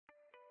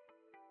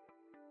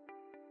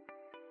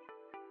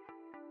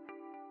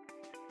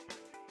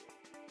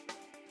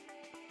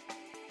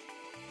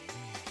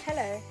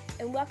Hello,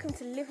 and welcome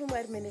to Living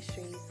Word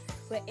Ministries.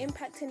 We're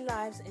impacting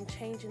lives and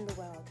changing the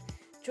world.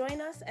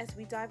 Join us as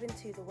we dive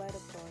into the Word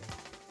of God.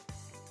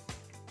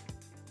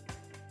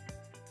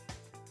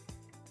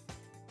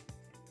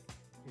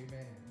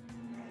 Amen.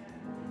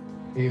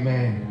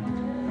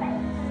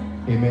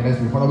 Amen. Amen. Let's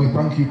pray. Father, we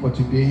thank you for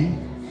today.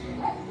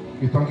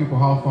 We thank you for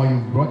how far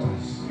you've brought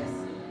us.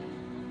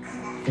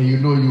 And you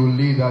know you will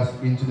lead us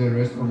into the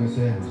rest of the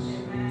service.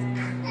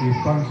 We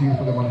thank you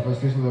for the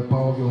manifestation of the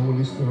power of your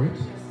Holy Spirit.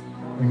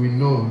 And we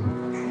know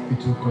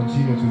it will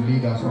continue to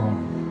lead us on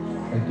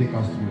and take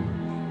us through.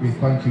 We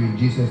thank you in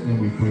Jesus' name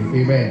we pray.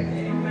 Amen.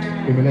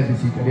 Amen. Amen. Let's be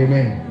seated.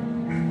 Amen.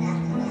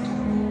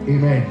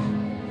 Amen.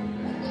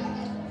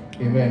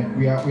 Amen.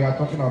 We are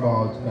talking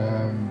about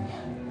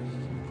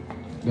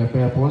the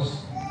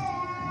purpose.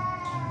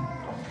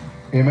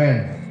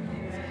 Amen.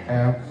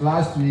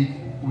 Last week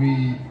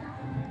we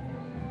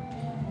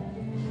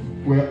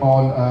were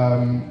on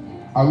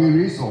are we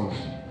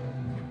resourced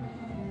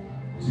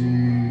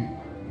to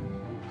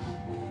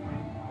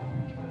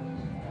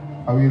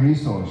Are we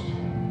resourced?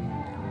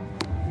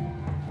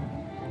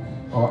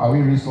 Or are we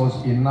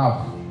resourced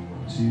enough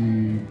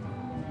to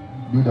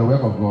do the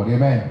work of God?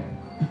 Amen.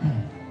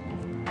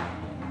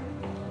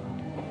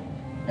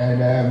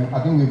 And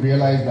I think we've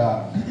realized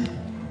that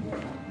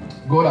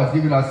God has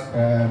given us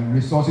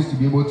resources to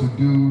be able to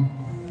do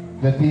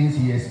the things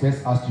He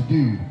expects us to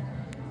do.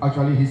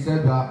 Actually, He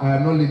said that I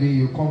am not leaving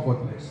you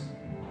comfortless.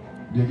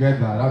 Do you get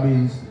that? That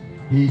means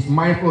He is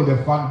mindful of the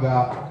fact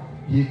that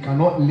He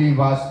cannot leave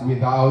us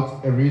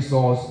without a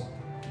resource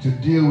to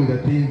deal with the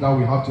things that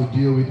we have to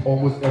deal with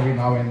almost every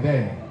now and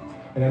then.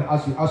 And then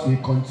as we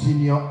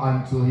continue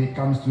until He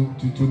comes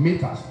to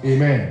meet us.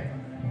 Amen.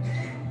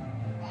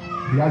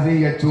 He hasn't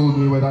yet told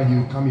me whether He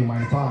will come in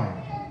my time.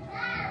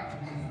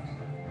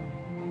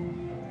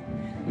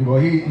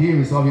 Because he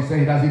himself, He said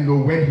He doesn't know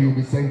when He will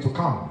be sent to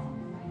come.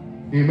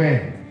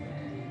 Amen.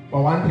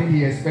 But one thing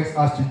He expects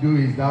us to do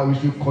is that we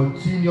should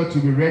continue to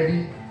be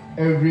ready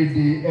every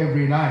day,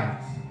 every night.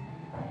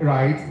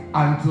 Right,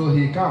 until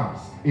He comes.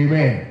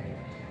 Amen.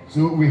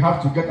 So we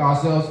have to get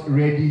ourselves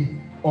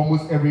ready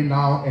almost every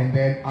now and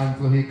then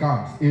until He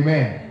comes.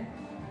 Amen.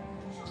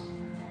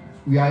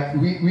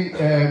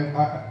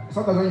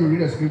 Sometimes when you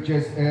read the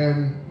scriptures,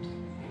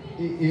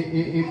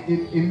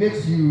 it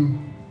makes you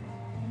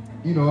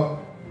know,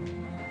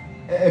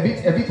 a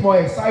bit more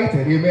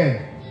excited.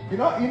 Amen. You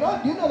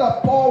know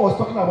that Paul was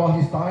talking about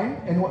his time,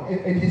 and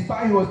in his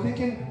time he was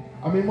thinking,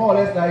 more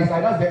or less that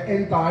that's the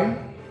end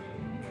time.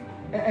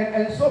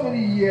 And so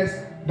many years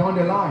down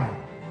the line,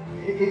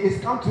 it's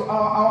come to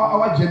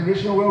our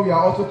generation where we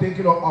are also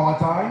thinking of our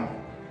time.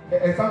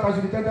 And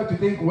sometimes we tend to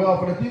think, well,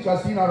 for the things you are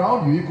seeing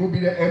around you, it could be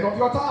the end of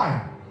your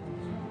time.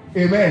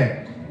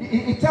 Amen.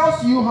 It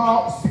tells you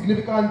how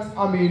significant,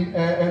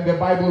 the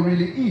Bible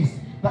really is.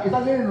 That it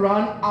doesn't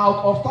run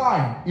out of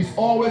time. It's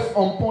always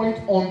on point,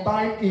 on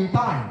time, in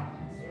time.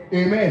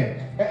 Amen.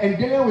 And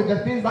dealing with the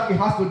things that it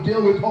has to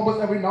deal with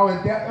almost every now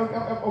and then,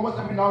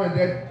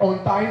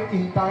 on time,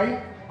 in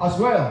time, as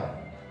well.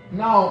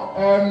 Now,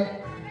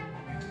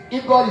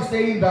 if God is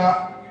saying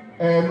that,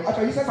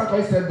 He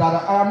said that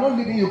I am not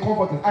leaving you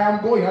comfortless. I am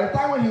going. At the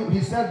time when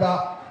he said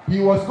that, He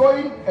was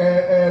going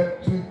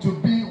to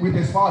be with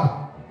His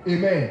Father.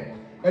 Amen.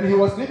 And He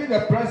was leaving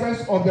the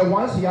presence of the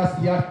ones He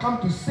had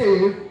come to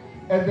save.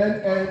 And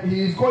then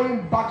He is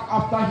going back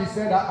after He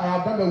said that I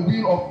have done the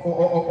will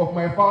of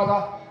my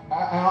Father.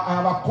 I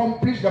have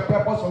accomplished the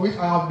purpose for which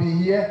I have been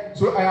here.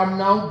 So I am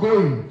now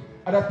going.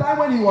 At the time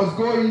when He was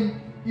going,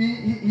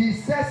 He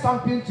said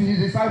something to His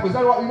disciples. He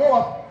said, well, you know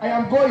what? I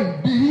am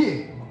going, be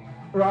here.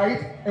 Right?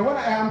 And when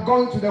I am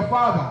going to the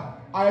Father,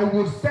 I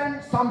will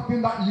send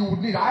something that you would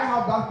need. I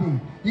have that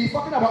thing. He's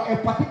talking about a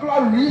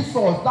particular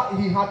resource that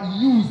He had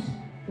used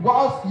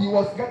whilst He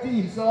was getting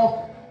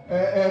Himself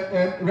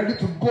ready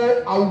to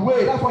go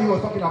away. That's what He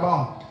was talking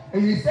about.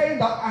 And He's saying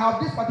that I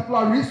have this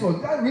particular resource.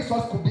 That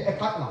resource could be a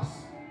cutlass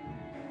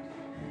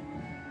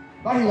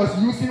that He was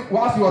using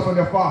whilst He was on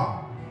the farm.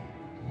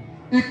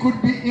 It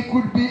could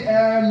be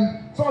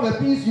some of the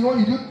things you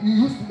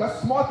used to, the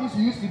small things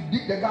you used to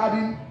dig the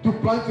garden to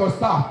plant your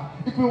stuff.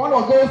 It could be one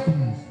of those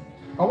things.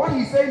 And what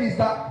He's saying is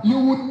that you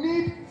would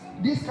need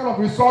these kind of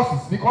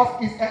resources because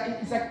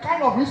it's a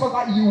kind of resource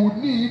that you would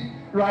need,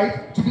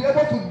 right, to be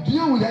able to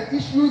deal with the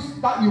issues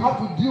that you have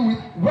to deal with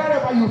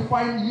wherever you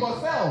find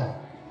yourself.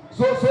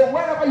 So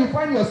wherever you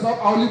find yourself,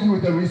 I'll leave you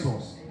with the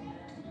resource.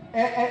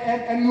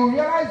 And you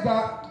realize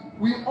that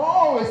we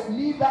always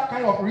need that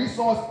kind of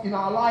resource in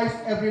our lives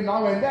every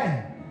now and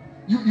then.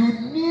 You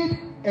need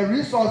a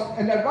resource,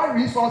 and that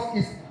resource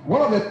is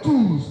one of the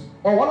tools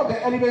or one of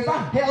the elements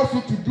that helps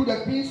you to do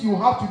the things you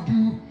have to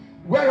do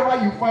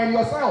wherever you find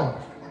yourself.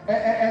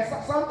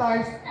 And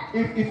sometimes,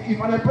 if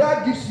an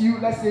employer gives you,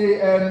 let's say,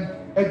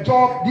 a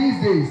job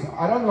these days,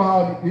 I don't know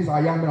how these are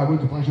young men are going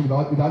to function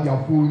without their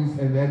phones,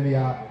 and then they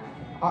are.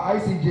 I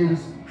see James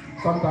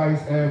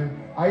sometimes.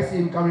 I see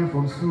him coming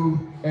from school,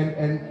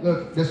 and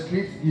look, the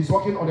street, he's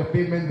walking on the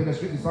pavement, then the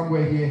street is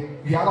somewhere here.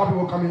 The other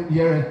people coming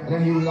here, and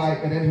then he will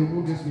and then he'll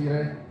move this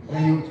way,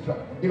 And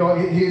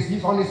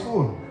he's on his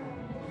phone.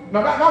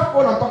 Now that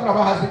phone I'm talking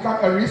about has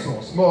become a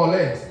resource, more or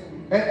less.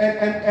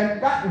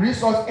 And that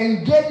resource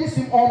engages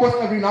him almost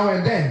every now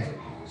and then.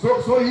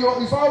 So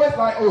he's always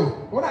like,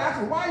 oh, when I ask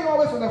him, why are you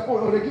always on the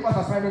phone? Oh, they give us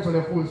assignments on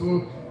the phone.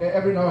 So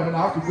every now and then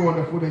I have to go on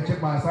the phone and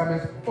check my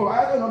assignments. Oh,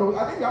 I don't know.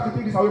 I think you have to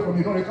take this away from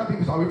you. No, they can't take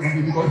this away from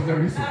you because it's a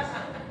resource.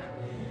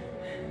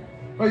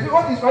 But you see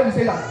what he's trying to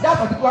say, that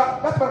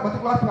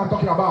particular thing I'm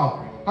talking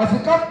about has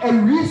become a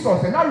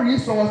resource, and that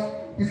resource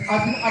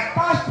has been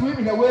attached to him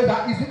in a way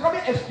that it's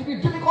becoming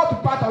extremely difficult to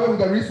part away with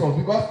the resource,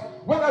 because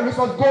when that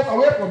resource goes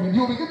away from him, he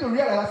will begin to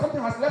realize that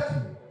something has left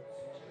him.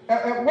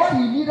 What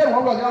he needed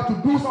one way or the other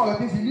to do, some of the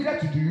things he needed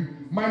to do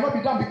might not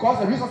be done because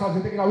the resource has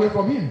been taken away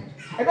from him.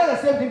 And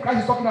that's the same thing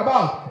Christ is talking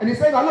about. And he's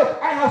saying that, look,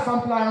 I have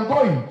something, I am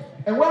going.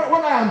 And when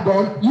I am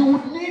done, you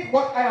would need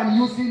what I am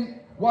using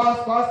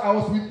whilst I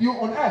was with you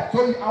on earth.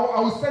 So I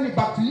will send it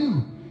back to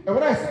you. And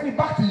when I send it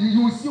back to you,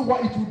 you will see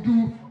what it will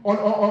do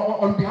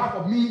on behalf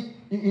of me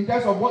in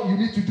terms of what you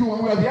need to do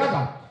one way or the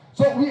other.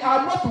 So we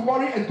are not to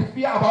worry and to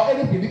fear about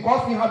anything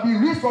because we have been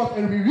resourced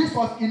and been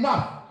resourced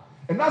enough.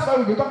 And that's why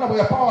we've been talking about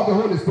the power of the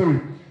Holy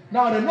Spirit.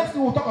 Now, the next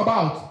thing we'll talk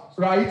about,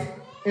 right,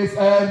 is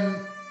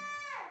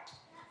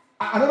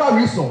another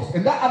resource.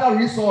 And that other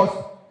resource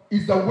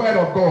is the Word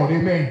of God.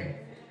 Amen.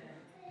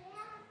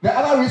 The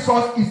other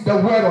resource is the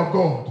Word of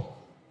God.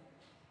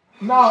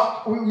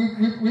 Now,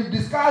 we've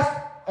discussed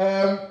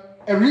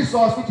a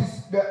resource which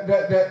is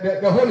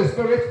the Holy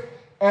Spirit.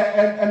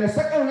 And the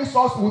second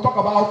resource we'll talk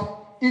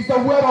about is the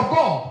Word of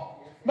God.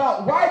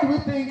 Now, why do we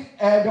think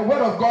the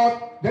Word of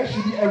God there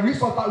should be a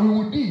resource that we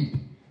would need?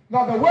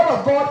 Now, the Word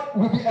of God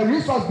will be a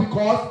resource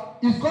because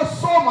it's got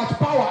so much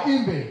power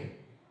in there.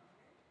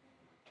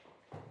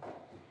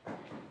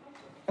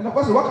 And of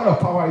course, what kind of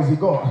power is it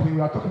got? I mean,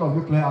 we are talking of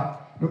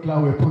nuclear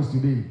weapons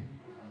today.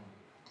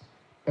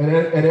 And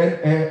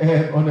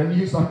then on the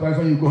news, sometimes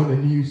when you go on the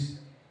news,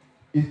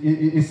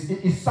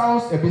 it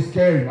sounds a bit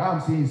scary.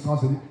 I'm saying it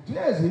sounds a bit. To be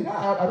honest,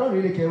 I don't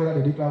really care whether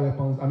the nuclear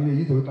weapons, I mean, they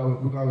use the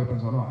nuclear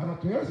weapons or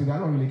not. To be honest, I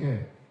don't really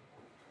care.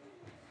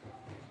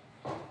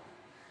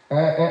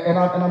 And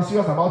I'm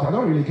serious about it. I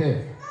don't really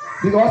care.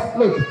 Because,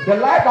 look, the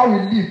life that we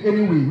live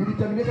anyway will be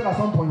terminated at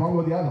some point, one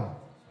way or the other.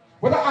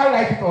 Whether I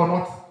like it or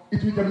not,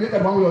 it will be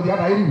terminated one way or the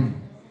other anyway.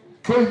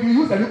 So if you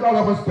use the nuclear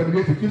weapons to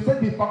terminate it, you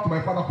send me back to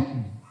my father, pick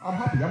me. I'm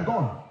happy, I'm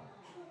gone.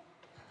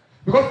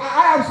 Because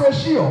I am so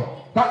sure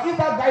that if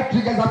that guy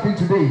triggers that thing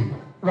today,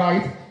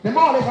 right, the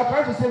more or less you're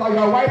trying to say that you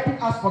are wiping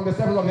us from the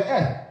surface of the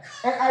earth.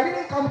 And I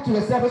didn't come to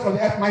the surface of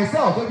the earth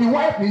myself. So if you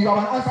wipe me, you have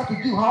an answer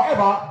to give.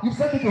 However, you've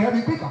sent me to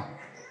heaven quicker.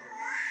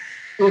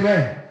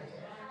 Amen.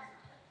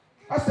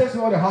 That saves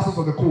me all the hassles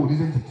of the cold,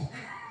 isn't it?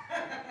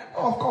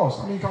 Oh, of course.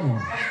 I mean, come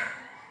on.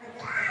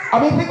 I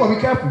mean, think of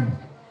it carefully.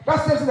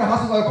 That saves me the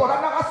hassles of the cold.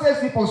 That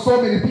saves me from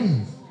so many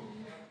things.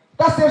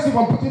 That saves me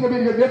from putting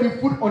maybe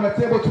food on the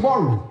table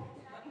tomorrow.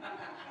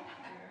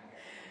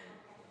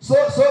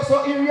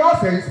 So in real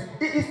sense,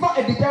 it's not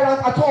a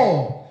deterrent at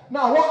all.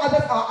 Now, what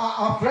others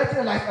are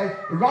threatening,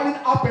 like running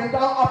up and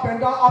down, up and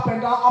down, up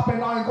and down, up and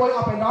down, and going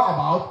up and down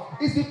about,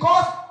 is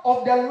because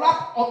of the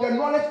lack of the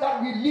knowledge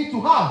that we need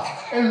to have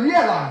and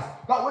realize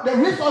that the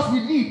resource we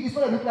need is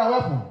not a nuclear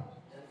weapon.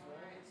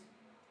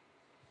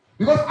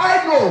 Because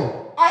I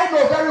know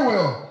very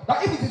well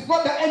that if it is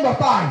not the end of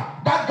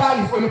time, that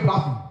guy is only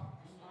bluffing.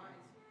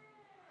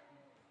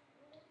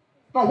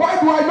 Now, why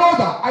do I know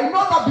that? I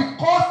know that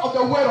because of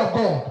the Word of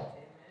God.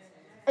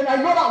 And I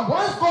know that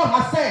once God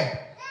has said,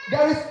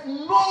 there is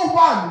no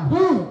one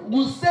who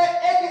will say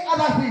any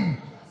other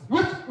thing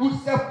which will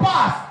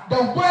surpass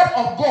the Word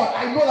of God.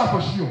 I know that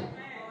for sure.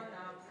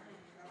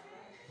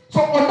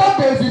 So on that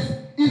basis,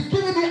 He's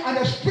giving me an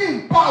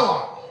extreme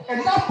power. And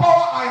that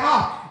power I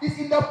have is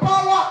in the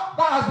power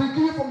that has been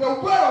given from the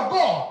Word of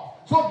God.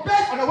 So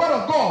based on the Word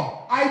of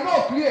God, I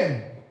know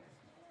clearly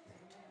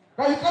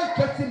that you can't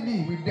threaten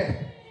me with death.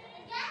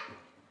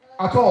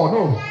 At all,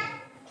 no.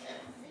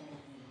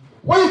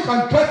 What you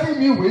can threaten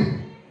me with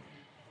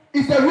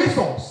is the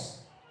resource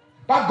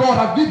that God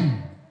has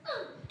given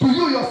to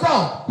you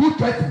yourself who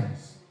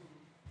threatens.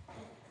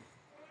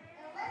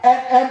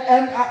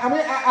 And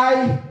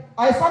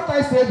I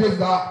sometimes say this,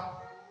 that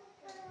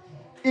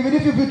even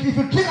if you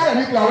trigger a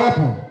nuclear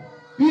weapon,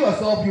 you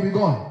yourself, you'll be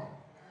gone.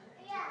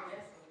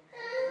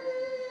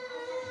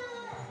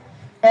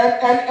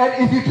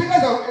 And if you trigger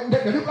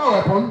the nuclear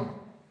weapon,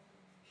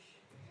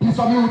 his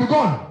family will be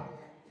gone.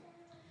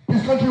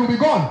 His country will be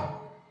gone.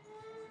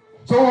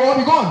 So we will all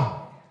be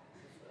gone.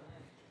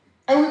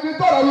 And we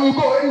thought that we will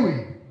go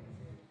anyway.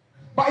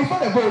 But it's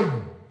not a goal.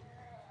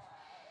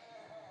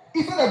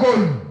 It's not a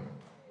goal.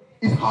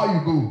 It's how you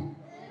go.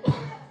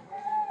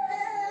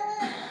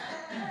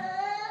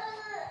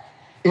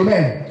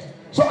 Amen.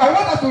 So I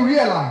want us to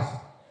realize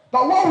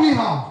that what we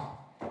have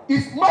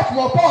is much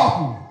more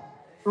powerful,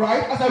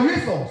 right, as a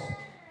resource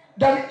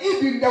than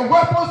even the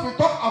weapons we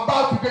talk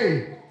about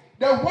today.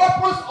 The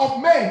weapons of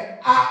men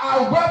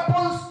are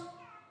weapons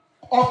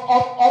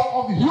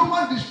of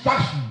human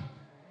destruction.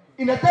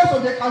 In the sense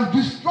of they can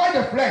destroy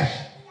the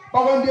flesh,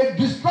 But when they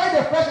destroy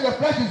the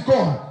flesh is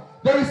gone.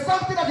 There is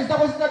something that is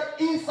deposited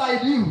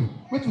inside you,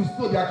 which will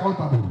still be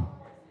accountable.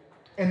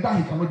 And that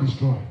he cannot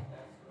destroy.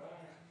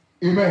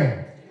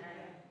 Amen.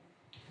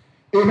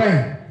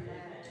 Amen.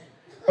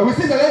 And we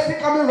see the lesson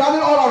coming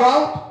running all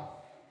around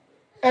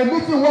and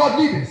meeting world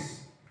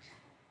leaders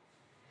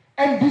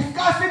and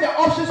discussing the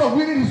options of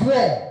winning this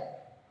war.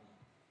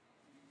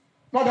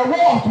 Now the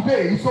war of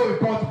today is so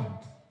important.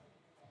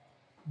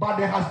 But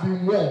there has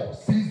been war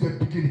since the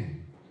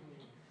beginning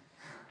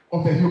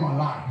of the human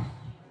life.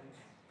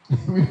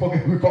 we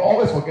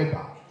always forget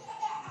that.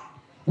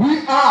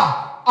 We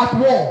are at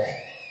war.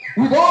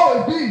 We've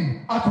always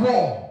been at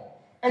war.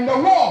 And the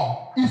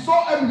war is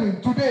so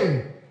evident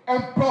today.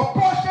 And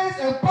proportions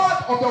and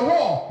part of the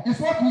war is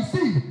what we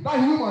see that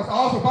humans are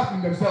also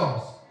battling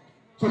themselves.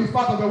 So it's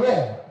part of the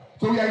war.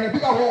 So we are in a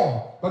bigger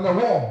war than the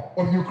war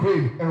of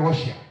Ukraine and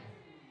Russia.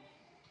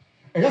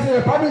 And yesterday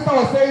the Prime Minister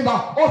was saying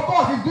that, of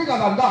course, it's bigger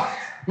than that.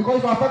 Because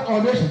it will affect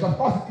all nations. Of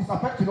course, it's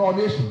affecting all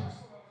nations.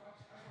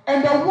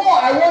 And the war,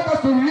 I want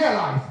us to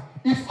realize,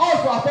 is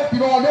also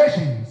affecting all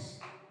nations.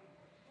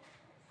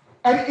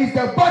 And it's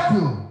the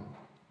battle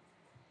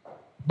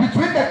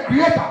between the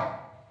Creator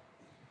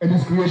and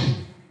His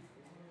creation.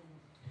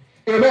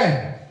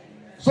 Amen.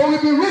 So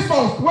we've been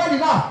resourced well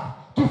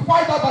enough to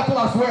fight that battle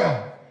as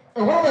well.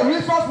 And one of the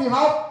resources we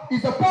have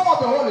is the power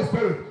of the Holy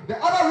Spirit. The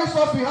other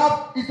resource we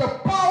have is the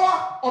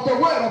power of the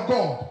Word of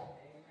God.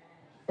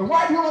 And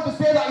why do you want to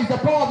say that is the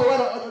power of the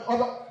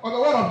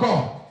Word of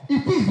God?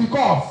 It is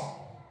because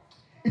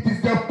it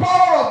is the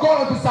power of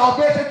God unto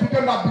salvation to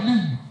them that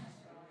believe.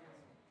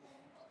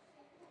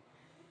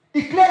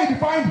 He clearly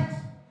defined it.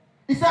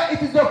 He said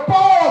it is the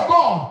power of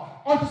God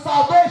unto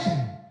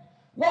salvation.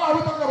 What are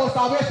we talking about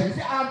salvation? You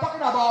see, I'm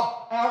talking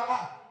about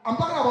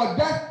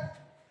death,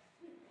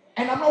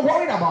 and I'm not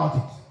worried about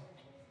it.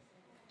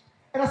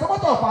 And as a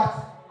matter of fact,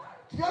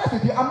 to be honest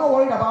with you, I'm not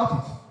worried about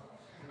it.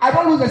 I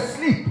don't lose a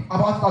sleep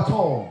about it at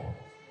all.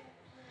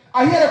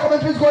 I hear the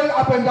commentaries going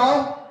up and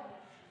down,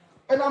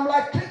 and I'm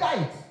like, trigger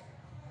it.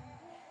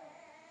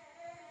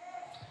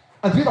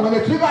 And when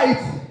they trigger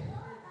it,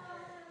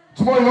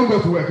 tomorrow you won't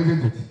go to work,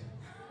 isn't it?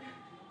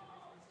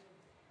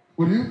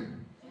 Will you?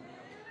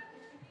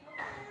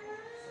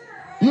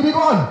 You'll be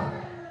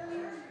gone.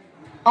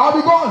 I'll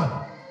be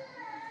gone.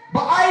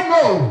 But I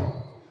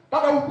know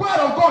that the Word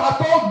of God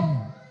has told me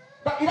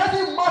that it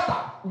doesn't matter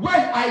when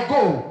I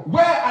go.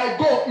 Where I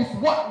go is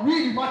what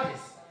really matters.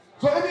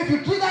 So even if you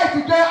trigger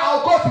it today,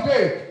 I'll go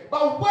today.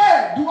 But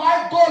where do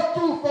I go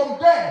to from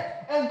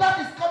there? And that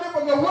is coming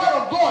from the Word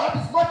of God.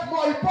 That is much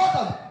more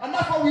important. And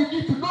that's what we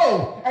need to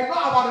know. And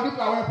not about the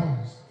nuclear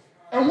weapons.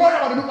 And what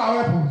about the nuclear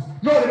weapons?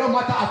 No, they don't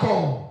matter at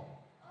all.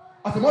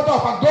 As a matter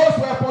of fact, those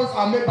weapons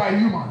are made by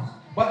humans.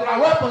 But there are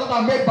weapons that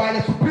are made by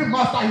the Supreme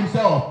Master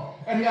himself.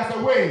 And he has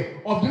a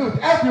way of dealing with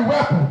every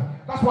weapon.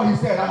 That's what he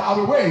said. I have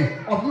a way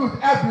of dealing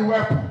with every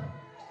weapon.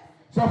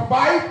 So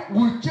 5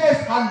 will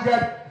chase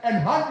 100,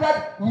 and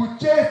 100 will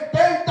chase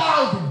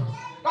 10,000.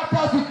 That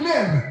tells you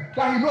clearly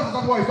that he knows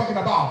exactly what he's talking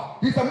about.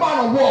 He's a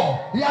man of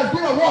war. He has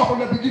been a war from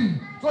the beginning.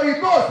 So he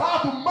knows how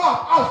to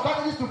map out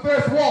strategies to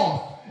face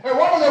wars. And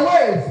one of the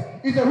ways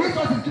is the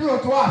resources given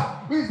to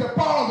us, which is the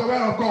power of the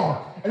Word of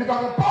God. And if you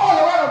have the power of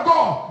the Word of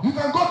God, you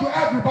can go to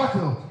every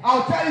battle.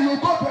 I'll tell you, you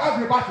go to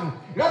every battle.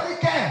 He doesn't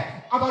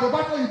care about the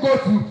battle you go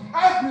to.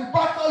 Every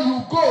battle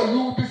you go, you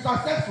will be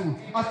successful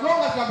as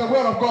long as you have the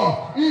Word of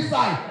God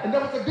inside and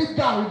there was a deep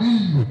down within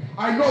you.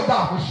 I know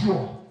that for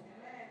sure.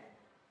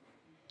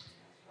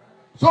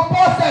 So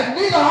Paul said,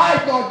 neither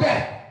height nor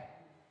depth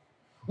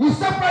will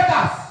separate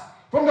us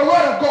from the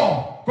Word of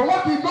God, from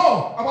what we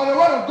know about the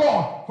Word of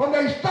God, from the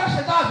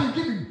instructions that have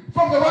been given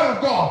from the Word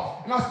of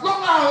God. And as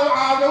long as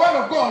I have the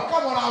Word of God,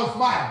 come on, I'll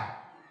smile.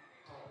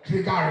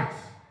 Trigger it.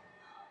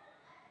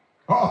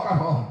 Oh, come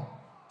on.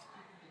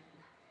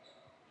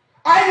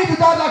 I need to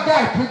tell that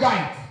guy, trigger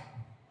it.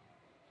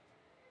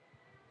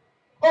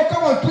 Oh,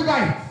 come on, trigger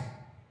it.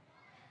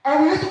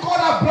 And we need to call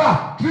that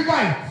bra, trigger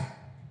it.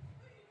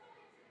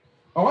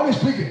 But when it's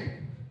triggered,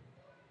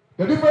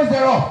 the difference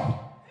thereof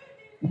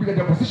will be the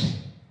deposition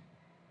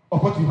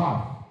of what you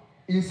have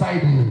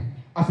inside you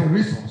as a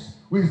resource,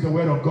 which is the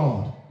Word of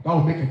God. That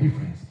will make a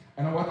difference.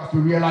 And I want us to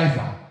realize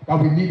that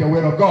we need the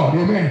Word of God.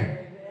 Amen.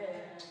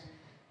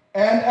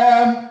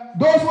 And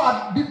those who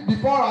are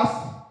before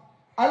us,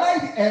 I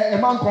like a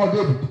man called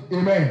David.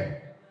 Amen.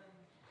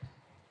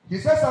 He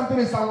said something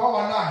in Psalm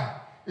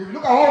 119. If you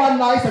look at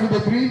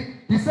 119:73,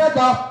 he said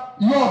that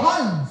your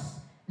hands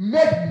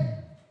made me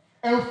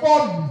and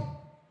formed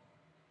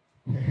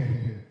me.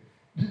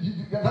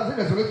 Does it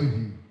resonate with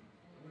you?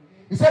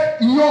 He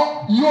said,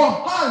 your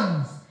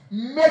hands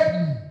made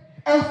me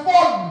and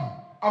formed me.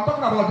 I'm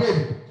talking about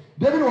David.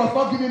 David was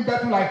not giving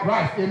birth to like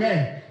Christ.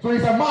 Amen. So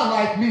he's a man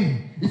like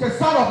me. He's a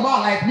son of man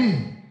like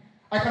me.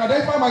 I can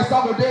identify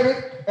myself with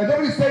David. And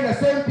David is saying the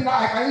same thing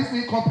that I can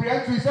easily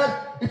comprehend to. He said,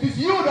 it is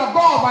you, the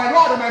God, my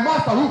Lord and my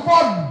Master, who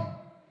formed me.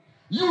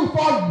 You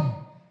formed me.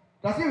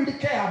 Does he really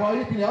care about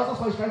anything else? That's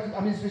what he's trying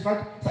to, he's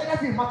trying to say it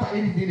doesn't matter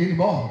anything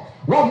anymore.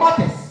 What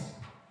matters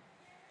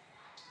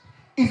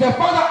is the fact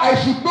that I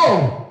should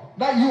know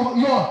that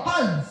your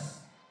hands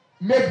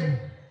made me.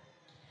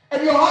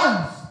 And your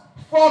hands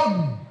formed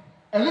me.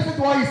 And listen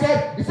to what he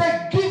said. He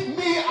said, give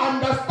me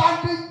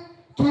understanding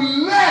to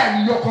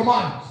learn your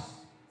commands.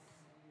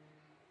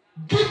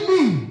 Give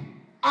me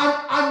an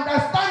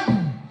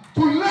understanding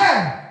to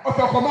learn of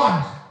your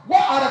commands.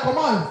 What are the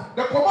commands?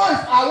 The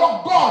commands are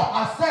what God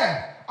has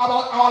said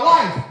about our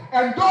lives.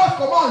 And those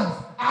commands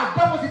are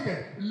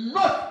deposited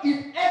not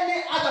in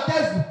any other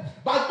textbook,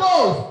 but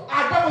those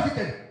are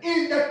deposited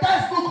in the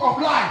textbook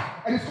of life.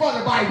 And it's called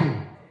the Bible.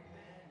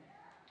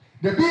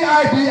 The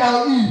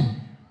Bible.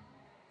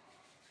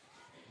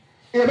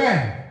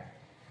 Amen.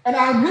 And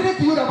I am reading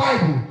to you the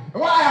Bible.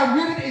 And what I am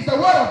reading is the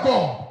word of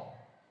God.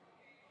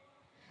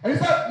 And he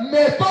said,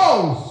 may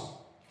those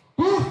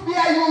who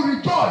fear you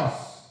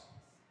rejoice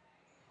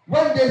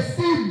when they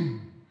see me.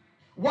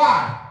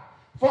 Why?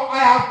 For I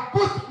have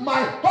put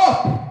my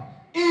hope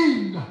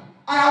in.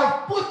 I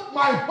have put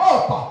my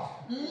hope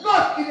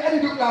not in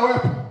any nuclear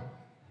weapon.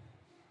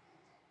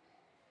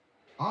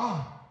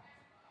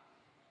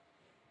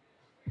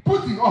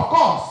 Putin, of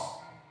course,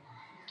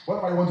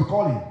 whatever you want to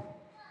call him,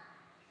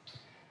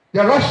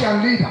 the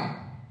Russian leader,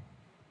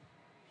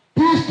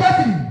 he is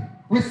threatening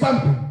with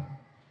something.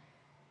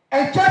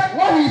 And church,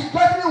 what he is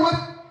threatening with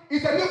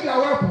is the nuclear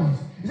weapons.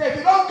 He said, if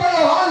you don't get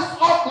your hands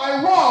off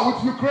my war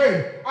with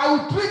Ukraine, I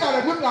will trigger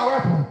the nuclear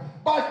weapon.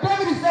 But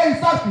David is saying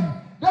something.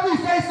 David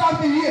is saying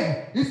something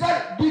here. He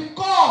said,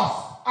 because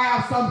I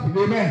have something.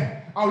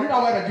 Amen. I'll read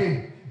that word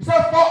again. He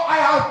said, for I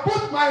have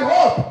put my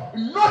hope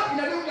not in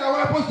the nuclear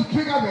weapons to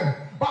trigger them,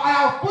 but I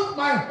have put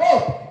my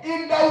hope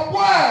in the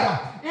word,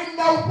 in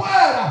the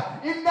word,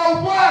 in the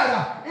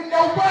word, in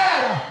the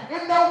word,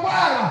 in the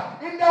word,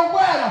 in the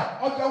word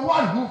of the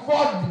one who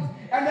formed me,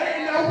 and then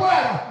in the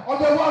word of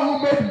the one who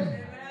made me.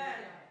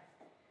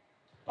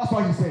 That's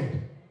what he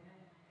said.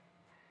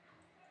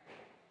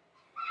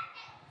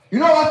 You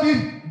know what?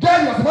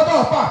 Then, as a matter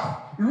of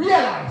fact,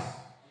 realize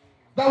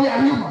that we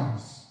are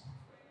humans.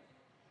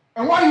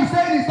 And what he's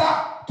saying is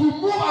that to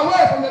move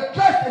away from the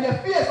threats and the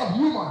fears of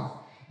humans,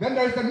 then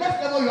there is the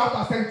next level you have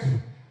to ascend to.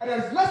 And the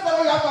next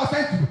level you have to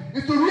ascend to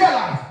is to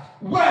realize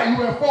where you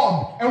were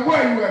formed and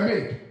where you were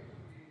made.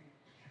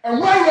 And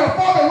where you were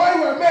formed and where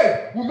you were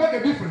made will make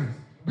a difference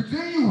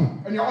between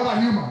you and your other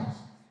humans.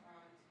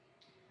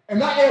 And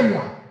that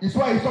area is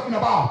what he's talking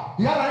about.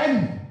 He had an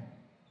enemy.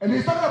 And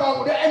he's talking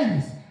about the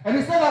enemies. And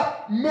he said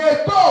that,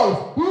 may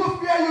those who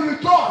fear you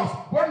rejoice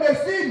when they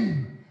see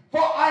me.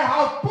 For I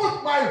have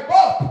put my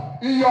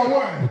hope in your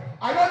word.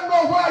 I don't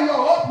know where your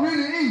hope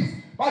really is.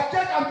 But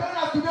church, I'm telling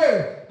us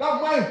today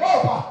that my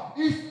hope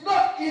is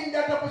not in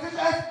the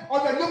depositions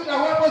of the nuclear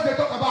weapons they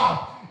talk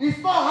about. It's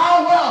not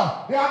how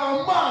well they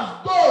have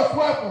amassed those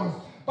weapons.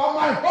 But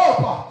my hope,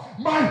 oh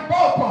my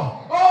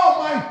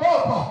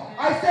hope.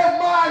 I say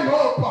my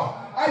hope.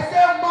 I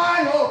say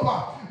my hope.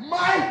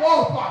 My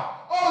hope.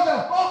 Oh, the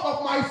hope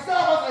of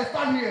myself as I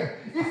stand here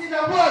is in the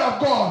word of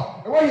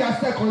God. And what he has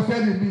said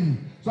concerning me.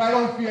 So I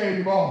don't fear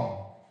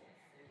anymore.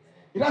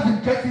 It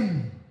doesn't threaten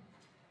me.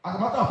 As a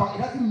matter of fact,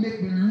 it doesn't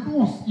make me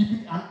lose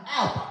even an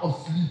hour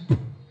of sleep.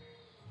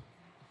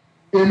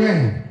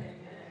 Amen.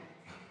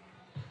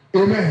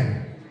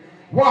 Amen.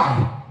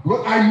 Why?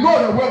 Because I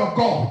know the word of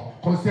God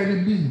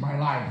concerning me, my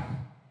life.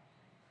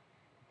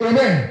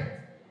 Amen.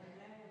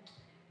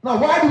 Now,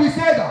 why do we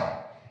say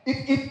that?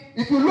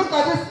 If you look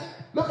at this,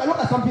 look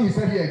at something he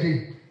said here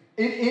again.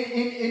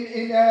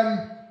 In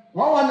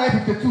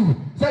 119:52,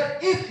 said,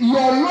 if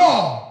your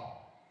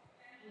law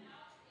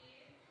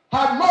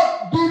had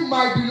not been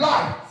my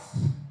delights,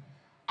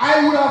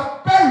 I would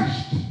have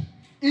perished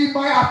in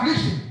my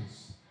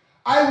afflictions.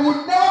 I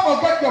will never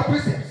forget your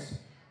precepts,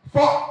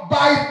 for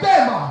by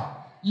them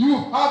you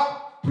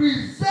have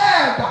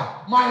preserved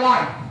my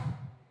life.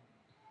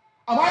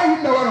 Am I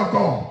reading the word of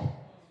God?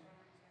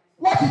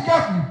 Watch it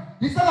carefully.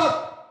 He said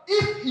that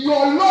if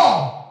your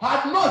law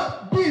had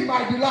not been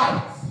my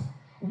delights,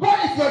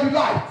 what is your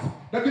delight?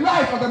 The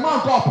delight of the man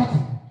called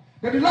Putin.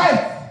 The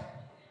delight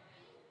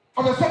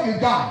of the son of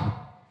God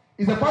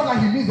is the fact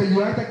that he needs the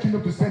United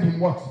Kingdom to send him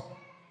what?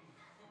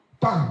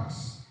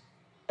 Tanks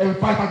and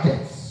fighter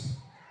jets.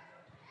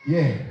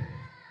 Yeah.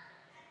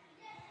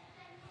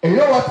 And you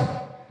know what?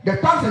 The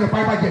tanks and the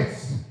fighter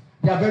jets,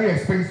 they are very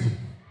expensive.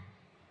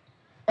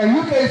 And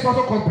UK is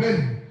also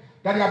complaining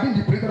that they are being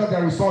depleted of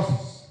their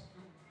resources.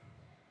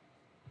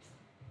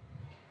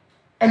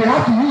 And they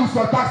have to use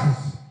your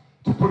taxes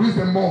to produce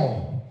them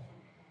more.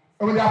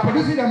 And when they are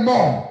producing them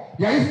more,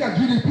 they are using their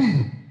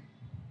GDP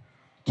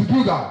to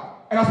do that.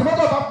 And as a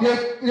matter of fact,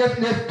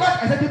 they've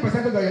cut a certain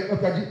percentage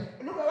of their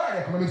GDP. Look at the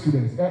economic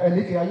students.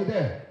 Nikki, are you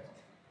there?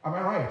 Am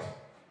I right?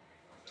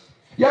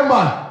 Yeah,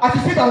 man. As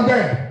you sit down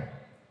there,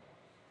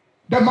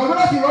 the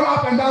McDonald's you run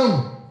up and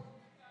down,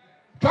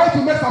 trying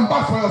to make some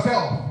bucks for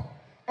yourself.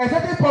 A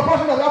certain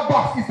proportion of that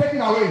box is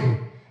taken away.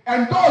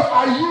 And those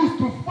are used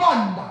to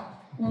fund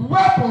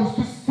weapons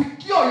to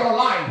secure your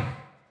life.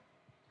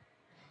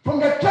 From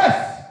the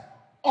threats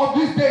of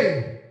this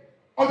day,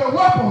 of the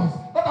weapons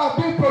that are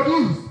being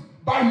produced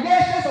by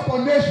nations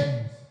upon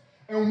nations.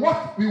 and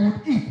what we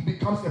would eat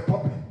becomes a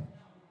problem.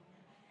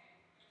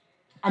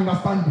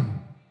 Understanding.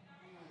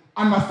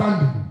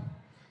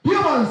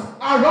 Humans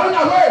are running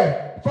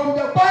away from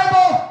the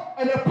Bible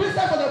and the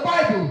precepts of the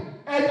Bible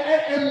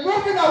and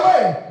moving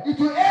away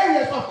into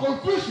areas of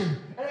confusion.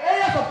 And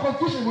areas of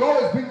confusion will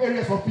always bring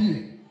areas of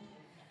fear.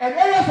 And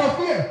areas of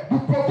fear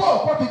will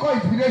provoke what we call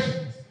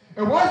intimidations.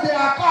 And once they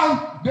are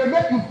calm, they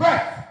make you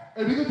fret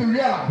and begin to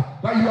realize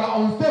that you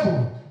are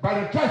unstable by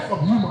the threats of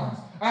humans.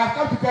 I have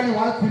come to tell you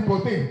one simple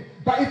thing.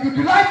 That if you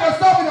delight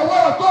yourself in the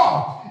word of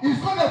God, it's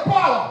got the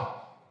power.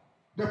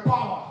 The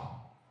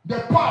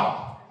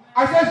power.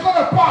 I said it's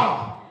got the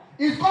power.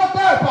 It's got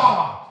their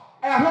power.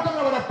 And I'm not talking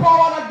about the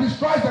power that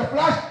destroys the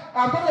flesh.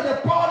 I'm talking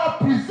about the power that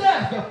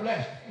preserves the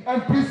flesh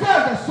and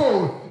preserves the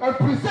soul and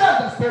preserves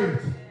the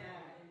spirit.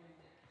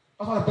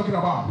 That's what I'm talking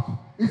about.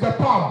 It's the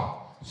power.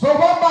 So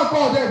one man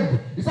called David.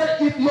 He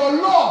said, if your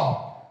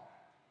law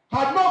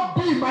had not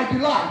been my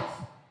delight,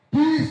 he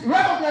is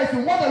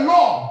recognizing what the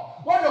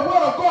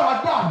word of God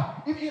had done.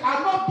 If it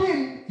had not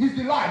been his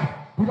delight,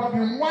 he would have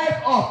been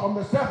wiped off from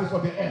the surface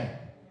of the earth.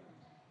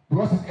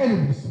 Because his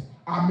enemies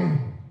are many.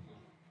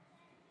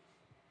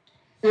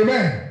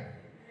 Amen.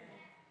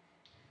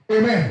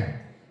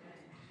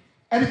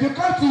 And if you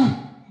come to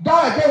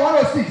down again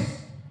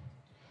 106,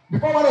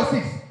 before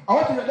 106, I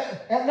want to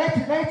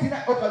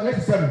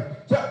 97.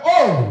 Say,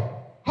 oh,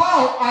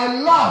 how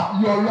I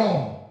love your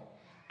law.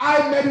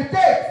 I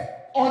meditate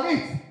on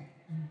it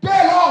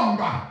day long.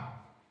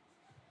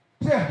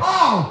 Say,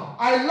 how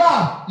I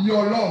love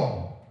your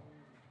law.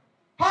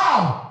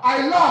 How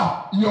I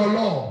love your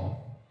law.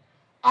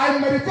 I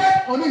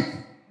meditate on it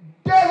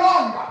day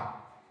long.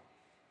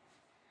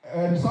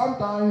 And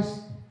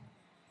sometimes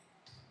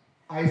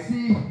I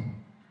see,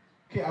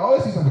 I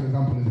always use as an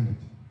example, isn't it?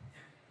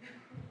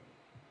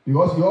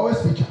 Because you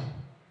always feature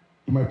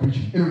in my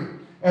preaching.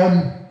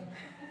 Anyway,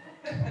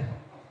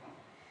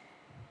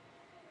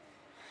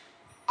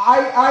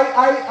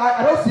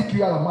 I don't see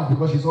Kriya that much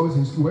because she's always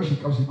in school. When she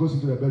comes, she goes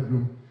into the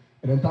bedroom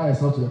and then ties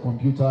herself to the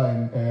computer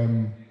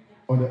and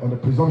on the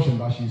presumption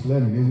that she's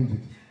learning, isn't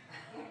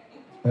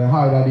it?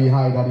 Hi daddy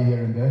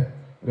here and there.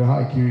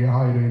 Hi Kriya,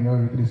 how are you doing?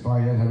 Everything is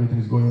fine, yes, everything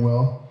is going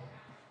well.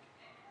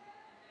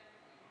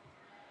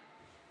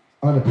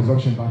 On the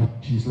presumption that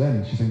she's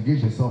learning, she's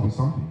engaged herself with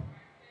something.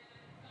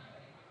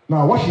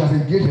 Now, what she has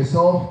engaged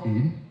herself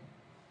in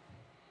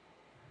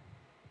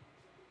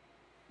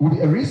will be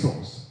a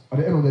resource at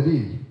the end of the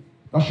day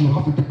that she will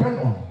have to depend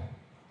on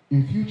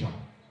in future.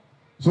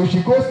 So if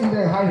she goes in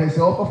there and hides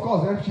herself, of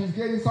course, then she's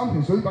getting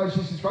something. So if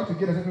she's trying to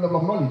get a certain level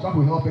of knowledge, that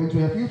will help her into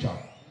her future,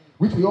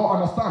 which we all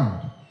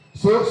understand.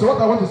 So what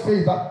I want to say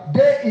is that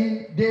day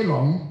in, day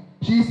long,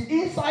 she's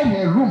inside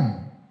her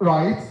room,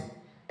 right,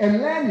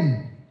 and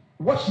learning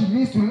what she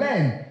needs to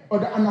learn or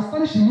the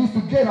understanding she needs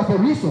to gain as a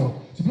resource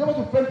to be able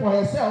to fend for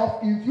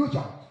herself in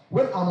future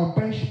when I'm on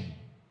pension.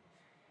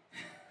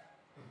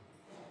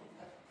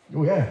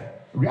 Oh yeah,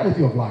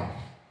 reality of life.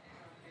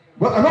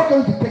 Well, I'm not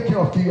going to take care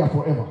of Kyria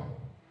forever.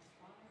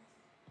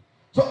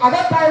 So at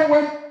that time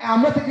when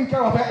I'm not taking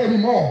care of her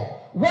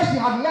anymore, what she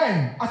had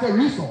learned as a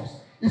resource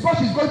is what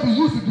she's going to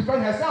use to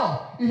defend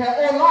herself in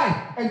her own life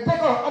and take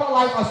care of other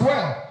lives as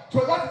well. So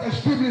that's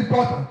extremely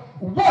important.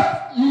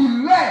 What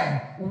you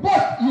learn,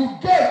 what you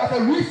get as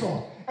a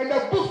resource, and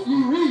the books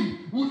you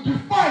read will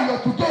define your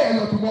today and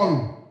your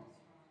tomorrow.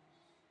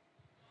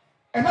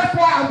 And that's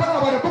why I'm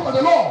talking about the book of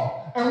the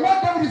law. And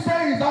what David is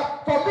saying is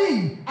that for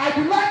me, I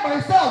delight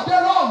myself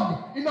day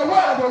long in the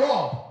word of the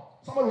Lord.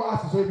 Somebody will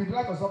ask you, so if you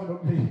delight yourself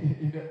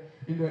in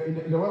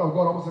the word of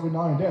God almost every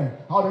now and then,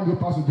 how then do you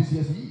pass with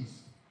GCSEs?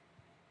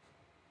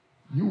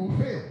 You will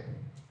fail.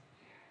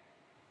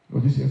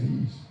 Your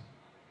GCSEs.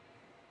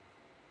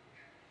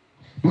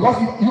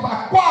 Because you've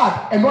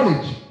acquired a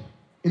knowledge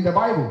in the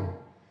Bible.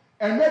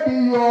 And maybe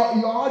your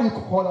how do you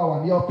call that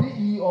one? Your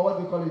PE or what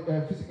do you call it?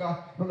 Physical,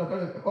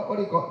 what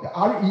do you call it?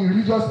 RE,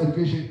 religious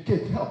education.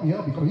 Kate, help me.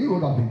 Come on, you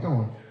wrote that thing.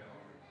 Come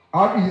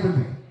on. RE, isn't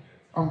it?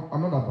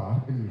 I'm not that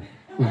bad. Anyway.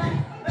 Okay.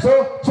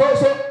 So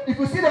if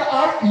you see the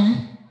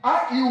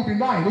RE will be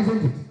 9,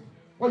 isn't it?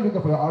 What are you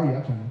looking for the RE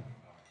actually?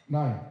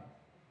 9.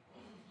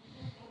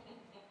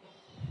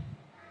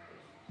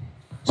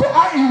 So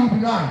RE will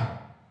be 9.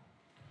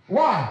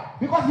 Why?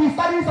 Because he's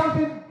studying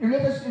something in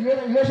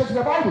relation to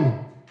the Bible.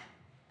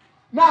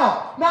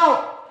 Now,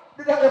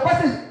 the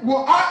question is,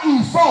 will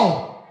RE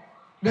solve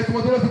the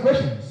simultaneous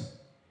equations?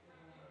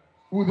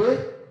 Will they?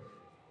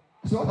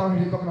 So what are we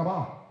really talking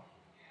about?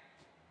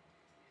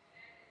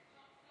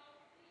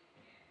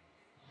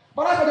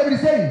 But that's what David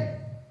is saying.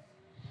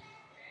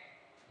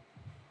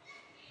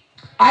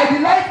 I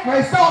delight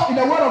myself in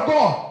the word of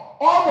God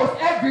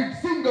almost every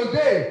single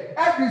day,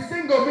 every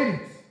single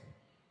minute.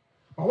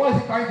 But what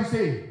is he trying to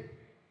say?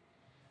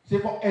 Say,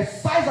 for a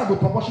sizable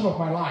proportion of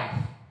my life,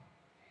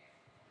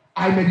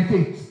 I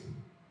meditate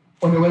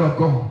on the word of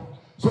God.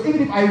 So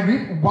even if I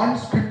read one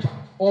scripture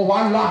or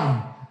one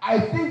line, I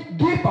think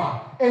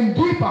deeper and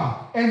deeper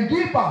and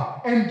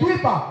deeper and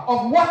deeper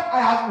of what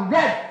I have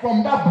read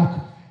from that book.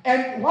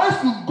 And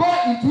once you go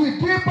into it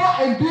deeper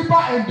and deeper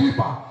and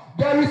deeper,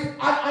 there is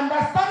an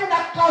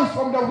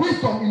the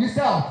wisdom in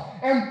itself.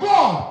 And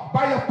God,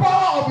 by the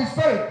power of His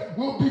Spirit,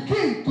 will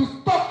begin to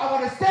talk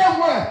about the same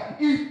word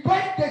in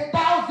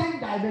 20,000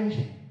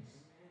 dimensions.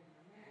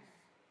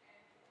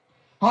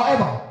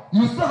 However,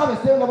 you still have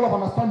the same level of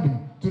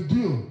understanding to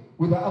deal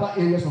with the other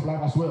areas of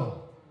life as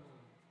well.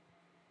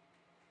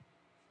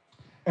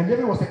 And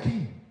David was a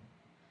king.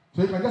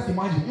 So you can just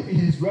imagine if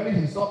he is dwelling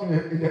himself in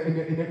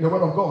the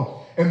word of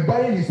God and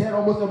burying his head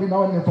almost every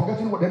now and then,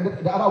 forgetting what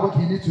the other work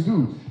he needs to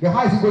do, then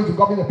how is he going to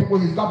govern the people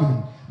he's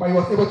governing? But he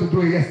was able to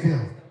do it yet still.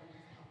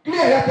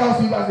 Clearly that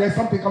tells you that there's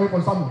something coming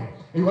from somewhere.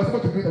 And he was able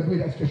to do it and do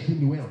it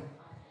extremely well.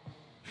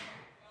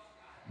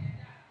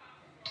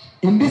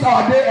 In this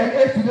our day and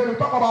age today, we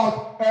talk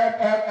about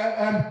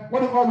what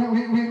do you call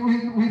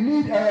we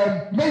need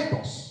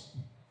mentors.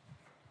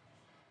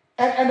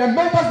 And the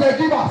mentors they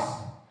give us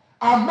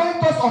are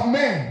mentors of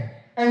men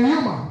and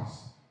humans.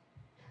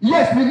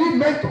 Yes, we need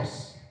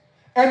mentors.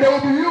 And they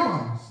will be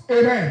humans.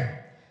 Amen.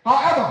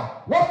 However,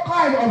 what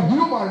kind of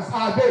humans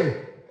are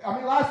they? I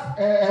mean, last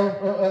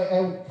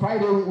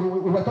Friday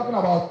we were talking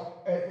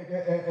about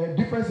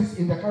differences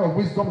in the kind of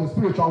wisdom, the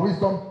spiritual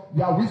wisdom.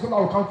 There are wisdom that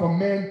will come from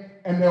men,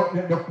 and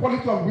the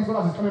quality of wisdom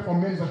that is coming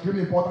from men is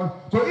extremely important.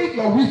 So if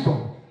your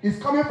wisdom is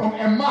coming from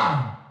a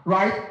man,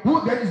 right,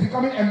 who then is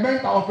becoming a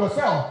mentor of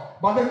yourself,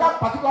 but then that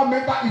particular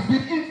mentor is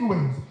being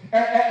influenced,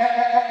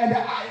 and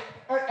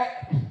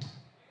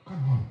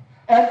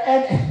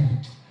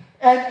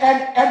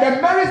the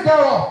merits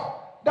thereof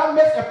that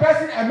makes a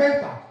person a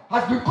mentor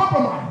has been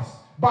compromised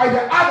by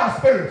the other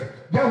spirit,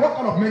 then what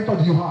kind of mentor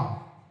do you have?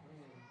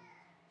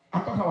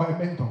 I'm talking about a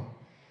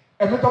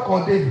mentor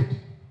called David.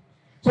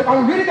 So if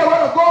I'm reading the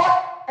word of God,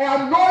 I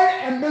am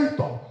knowing a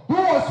mentor who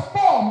was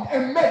formed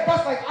and made,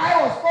 just like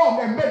I was formed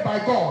and made by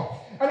God.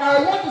 And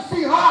I want to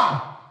see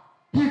how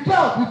he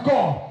dealt with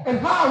God and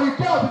how he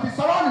dealt with his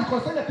surroundings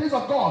concerning the things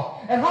of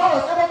God and how he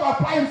was able to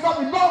apply himself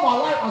in normal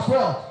life as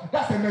well.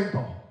 That's a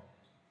mentor.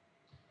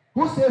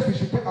 Who says we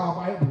should take our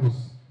Bibles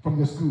from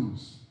the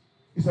schools?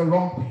 It's a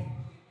wrong thing.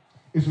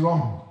 It's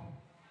wrong.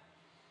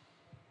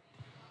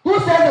 Who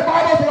says the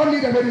Bible they don't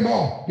need them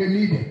anymore? They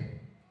need it.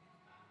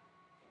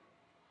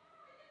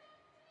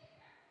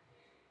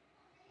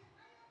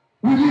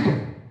 We need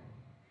them.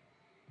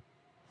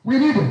 We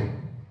need them.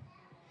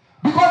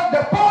 Because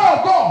the power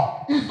of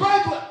God is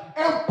going to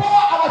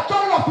empower our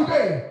children of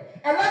today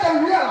and let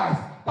them realize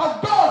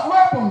that those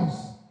weapons,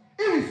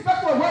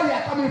 irrespective of where they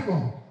are coming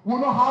from, will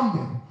not harm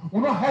them,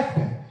 will not hurt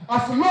them.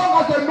 As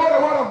long as they know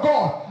the word of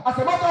God. As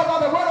a matter of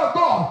fact, the word of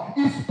God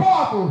is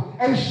powerful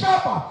and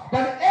sharper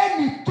than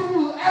any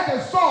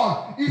two-edged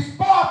sword. Is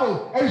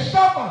powerful and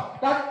sharper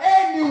than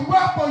any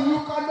weapon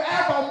you can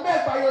ever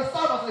make by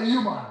yourself as a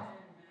human.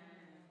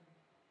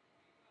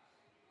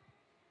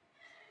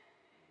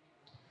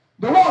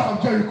 The walls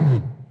of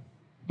Jericho,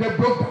 they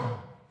broke down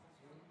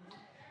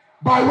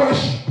by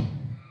worship,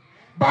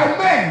 by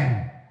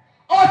men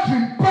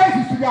uttering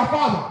praises to their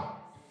Father.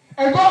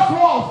 And those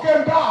walls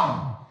came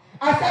down.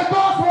 I said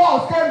those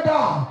walls came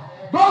down.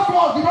 Those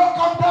walls did not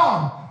come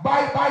down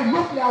by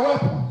nuclear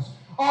weapons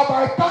or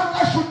by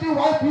tanker shooting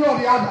one thing or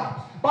the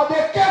other. But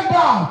they came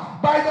down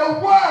by the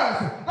words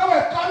that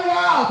were coming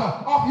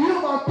out of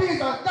human beings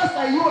just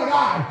like you and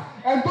I.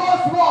 And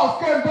those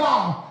walls came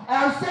down. And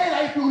I'm saying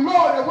that if you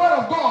know the word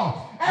of God,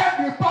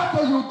 every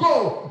battle you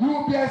go, you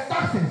will be a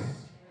success.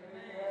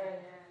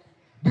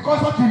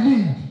 Because what you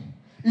need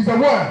is a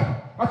word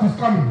that is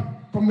coming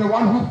from the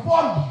one who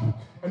formed you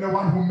and the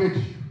one who made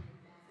you.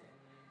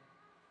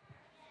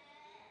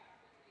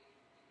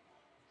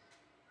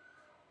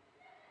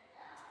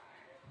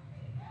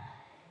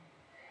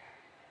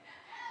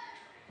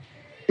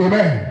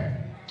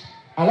 Amen.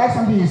 I like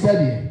something he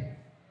said here.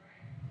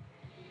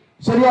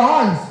 He said, your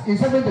hands, in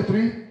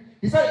 73,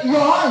 he said,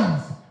 your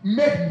hands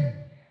made me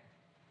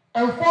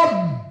and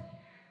formed me.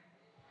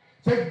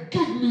 He said,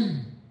 give me.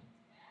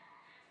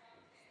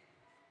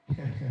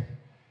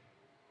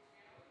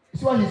 You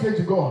see what he said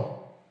to God?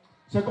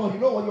 He said, God, you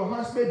know what? Your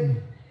hands made me.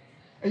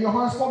 And your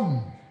hands formed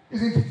me.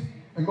 Isn't it?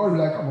 And God will be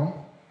like, come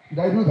on. Did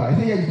I do that? He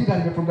said, yeah, you did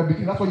that from the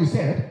beginning. That's what you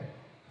said.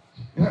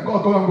 He said,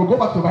 God, go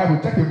back to the Bible.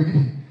 Check the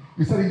beginning.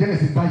 You said in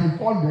Genesis that you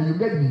formed me and you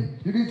made me.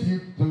 Didn't you?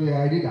 So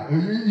yeah, I did that.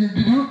 Did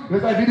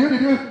you?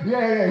 Did you?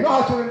 Yeah. You know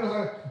how children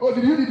say, oh,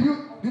 did you?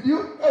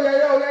 Oh,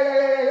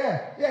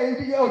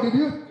 yeah. Oh, did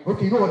you?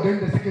 Okay, you know what? Then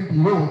the second thing,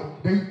 you know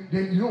what? Then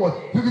you know what?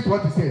 Look at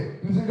what he said.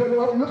 Look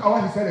at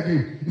what he said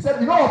again. He said,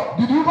 you know what?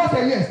 Did you? God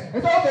said yes. He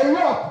said, okay, you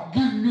know what?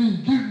 Give me.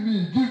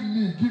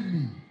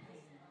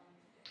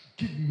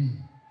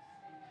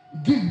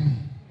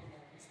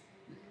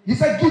 He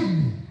said, give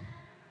me.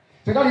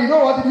 He said, Daddy, you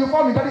know what? Did you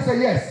form me? Daddy said,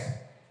 yes.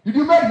 Did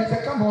you make me? He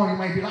said, come on, you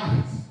might be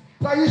lying.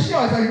 So are you sure?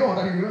 I said, you know what?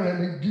 Daddy,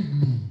 then give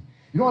me.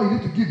 You know what you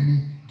need to give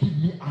me? Give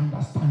me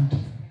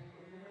understanding.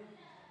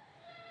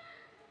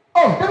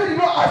 Oh, David did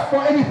not ask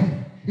for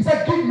anything. He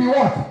said, give me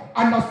what?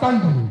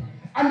 Understanding.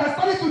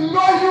 Understanding to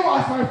know you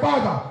as my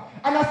Father.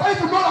 Understanding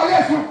to know that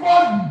yes, you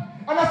formed me.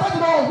 Understanding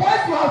to know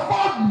once you have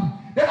formed me,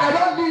 then I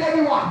don't need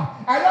anyone.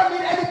 I don't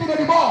need anything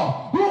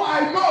anymore. Who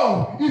I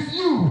know is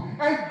you.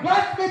 And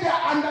grant me the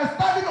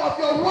understanding of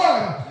your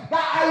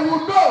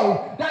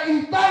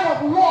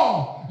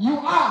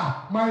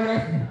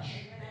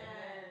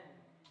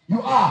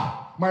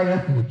my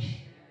refuge.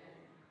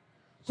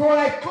 So when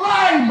I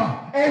climb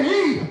a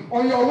hill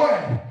on your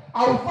word,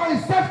 I will find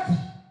safety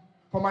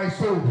for my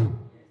soul.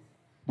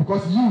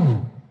 Because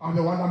you are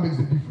the one that makes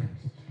the difference.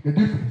 The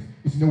difference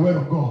is in the word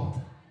of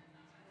God.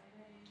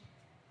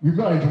 We've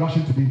got an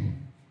introduction today.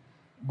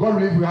 God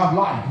willing, if we have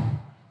life,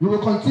 we will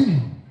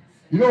continue.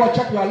 You know what,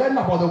 church? We are learning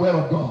about the word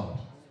of God.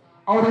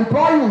 I would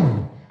implore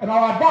you and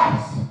I would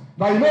advise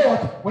that, you know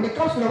what, when it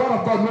comes to the word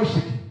of God, no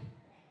shaking.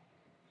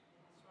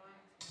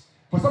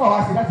 For some of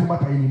us, it doesn't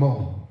matter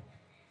anymore.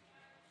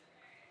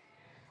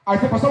 I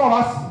say for some of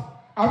us,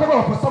 I'm talking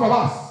about for some of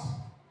us,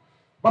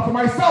 but for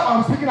myself,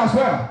 I'm speaking as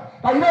well,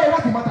 that, you know, it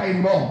doesn't matter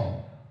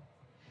anymore.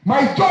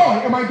 My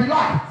joy and my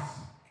delights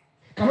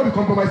cannot be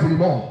compromised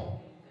anymore.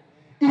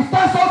 It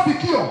stands so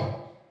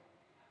secure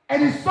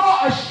and is so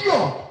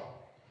assured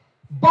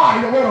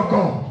by the word of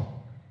God.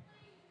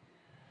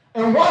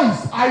 And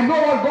once I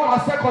know what God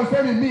has said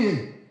concerning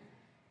me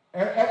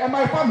and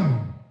my family,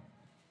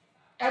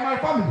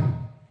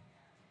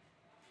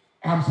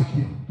 I'm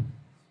secure.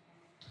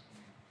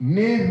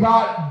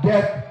 Neither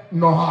death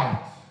nor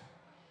height,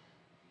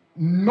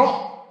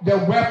 not the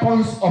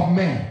weapons of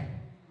men,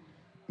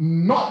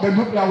 not the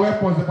nuclear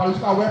weapons, the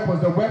biological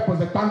weapons,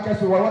 the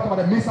tankers, whatever,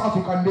 the missiles,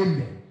 you can name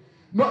them.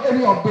 Not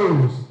any of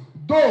those.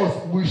 Those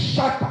will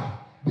shatter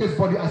this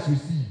body as you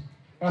see.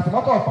 And as a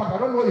matter of fact, I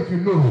don't know if you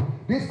know,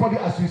 this body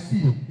as you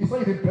see is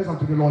not even pleasant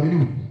to the Lord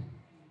anyway.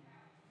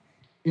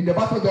 In the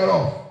battle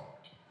thereof,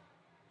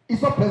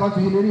 it's not pleasant to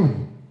him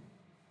anyway.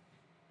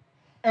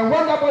 And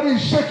when that body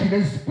is shaking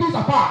and split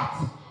apart,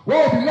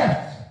 what will be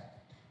left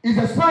is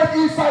the spirit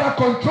inside that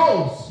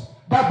controls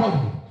that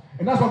body.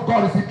 And that's what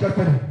God is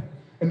interested in.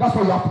 And that's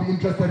what you have to be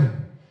interested in.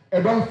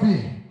 And don't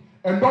fear.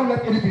 And don't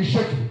let anything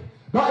shake you.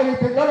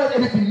 Don't let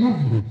anything move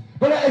you.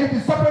 Don't let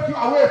anything separate you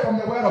away from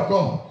the word of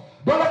God.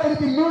 Don't let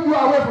anything move you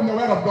away from the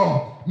word of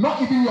God.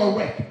 Not even your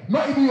work.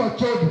 Not even your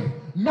children.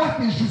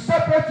 Nothing should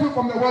separate you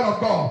from the word of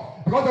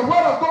God. Because the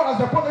word of God has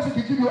the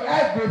potency to give you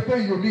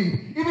everything you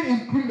need. Even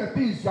including the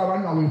things you are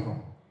running away from.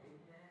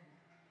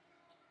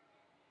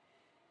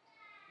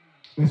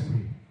 Let's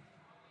pray.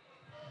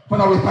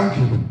 Father, we thank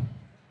you.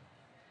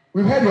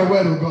 We've heard your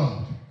word, O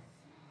God.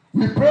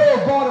 We pray, O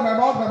God, in my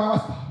mouth, my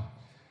master,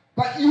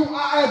 that you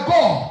are a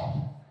God.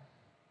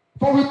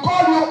 For we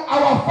call you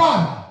our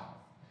Father.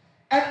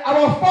 And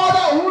our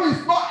Father who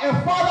is not a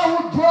Father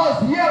who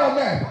dwells here on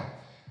earth,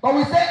 but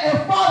we say a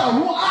Father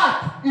who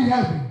art in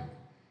heaven.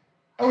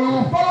 And we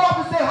will follow up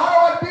and say,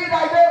 hallowed be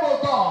thy name, O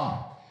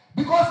God.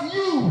 Because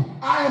you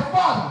are a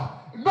Father,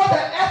 not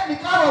an ethnic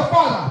kind of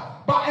Father,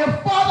 but a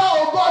Father,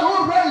 O God, who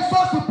reigns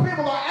so supreme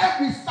over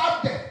every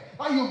subject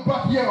that you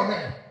brought here on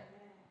earth.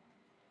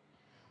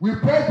 We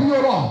pray to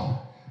you, Lord,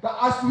 that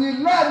as we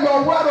learn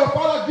your word, O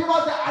Father, give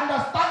us the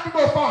understanding,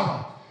 O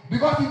Father.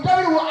 Because if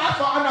David will ask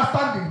for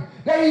understanding,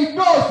 then he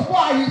knows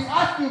why he's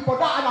asking for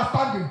that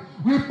understanding.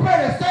 We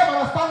pray the same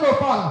understanding, O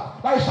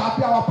Father, that it shall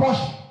be our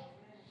portion.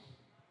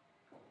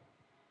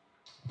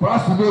 For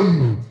us to know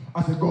you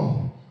as a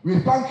God. We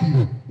thank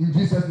you. In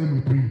Jesus' name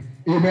we pray.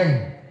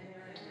 Amen.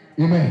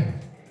 Amen.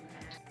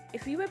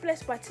 If you were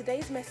blessed by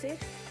today's message,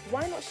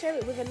 why not share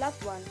it with a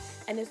loved one?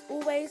 And as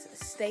always,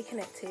 stay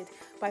connected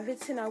by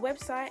visiting our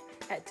website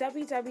at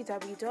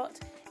www.lwmi.org.uk.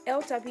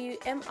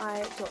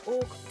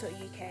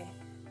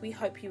 We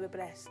hope you were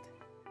blessed.